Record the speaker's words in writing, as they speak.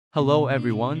Hello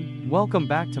everyone, welcome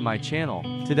back to my channel.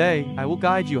 Today, I will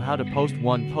guide you how to post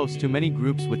one post to many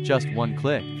groups with just one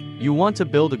click. You want to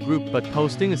build a group, but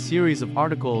posting a series of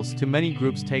articles to many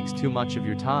groups takes too much of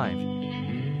your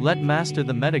time. Let Master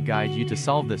the Meta guide you to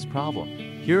solve this problem.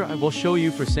 Here I will show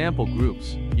you for sample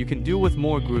groups. You can do with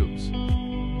more groups.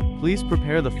 Please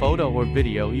prepare the photo or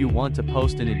video you want to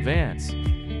post in advance.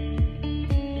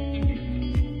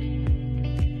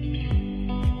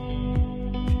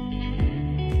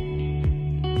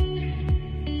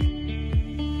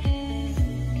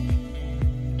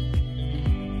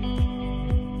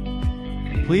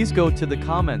 Please go to the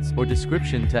comments or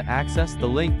description to access the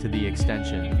link to the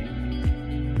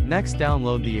extension. Next,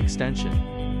 download the extension.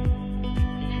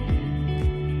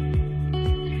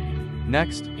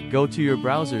 Next, go to your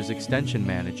browser's extension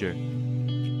manager.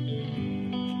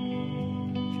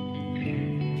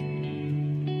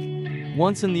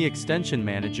 Once in the extension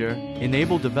manager,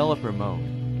 enable developer mode.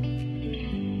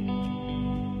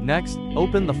 Next,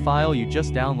 open the file you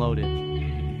just downloaded.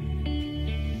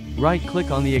 Right-click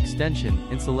on the extension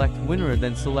and select WinRAR,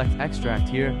 then select Extract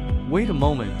here. Wait a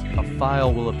moment, a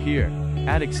file will appear.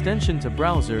 Add extension to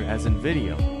browser as in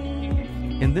video.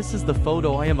 And this is the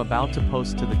photo I am about to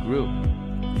post to the group.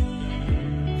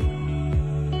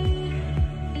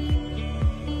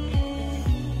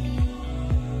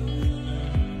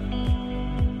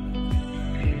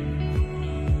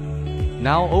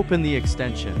 Now open the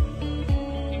extension.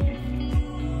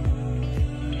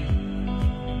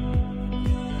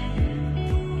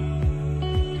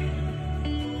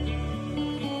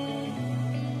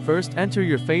 First, enter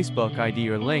your Facebook ID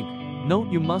or link. Note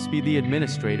you must be the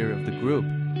administrator of the group.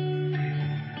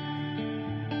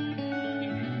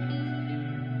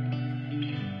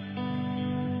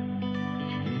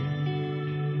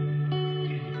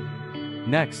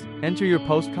 Next, enter your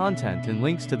post content and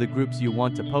links to the groups you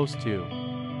want to post to.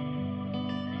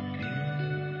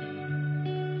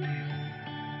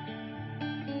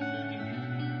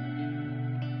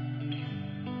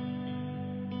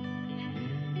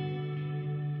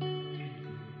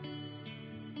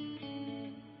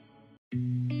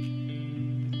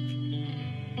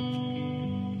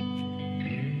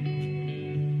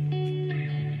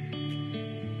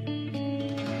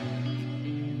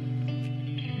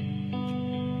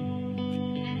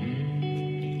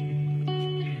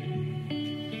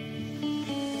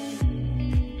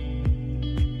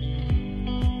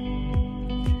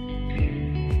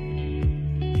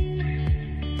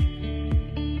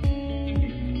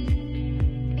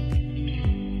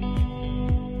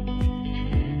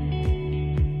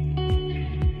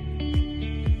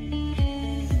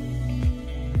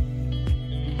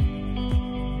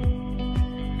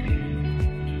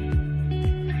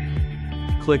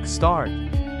 Click Start.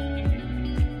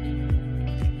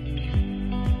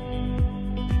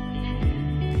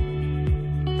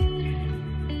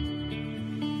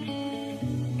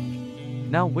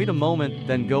 Now wait a moment,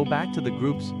 then go back to the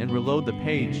groups and reload the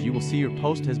page. You will see your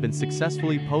post has been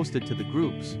successfully posted to the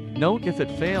groups. Note, if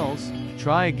it fails,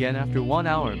 try again after 1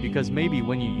 hour, because maybe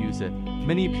when you use it,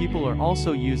 many people are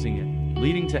also using it,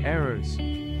 leading to errors.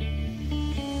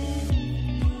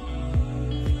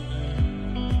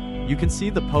 You can see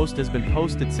the post has been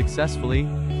posted successfully.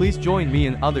 Please join me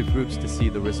in other groups to see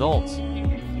the results.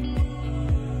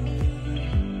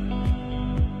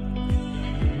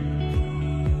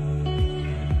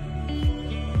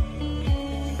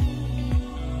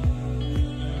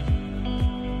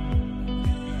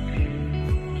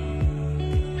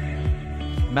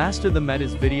 Master the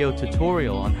Meta's video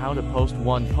tutorial on how to post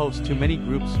one post to many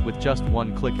groups with just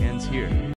one click ends here.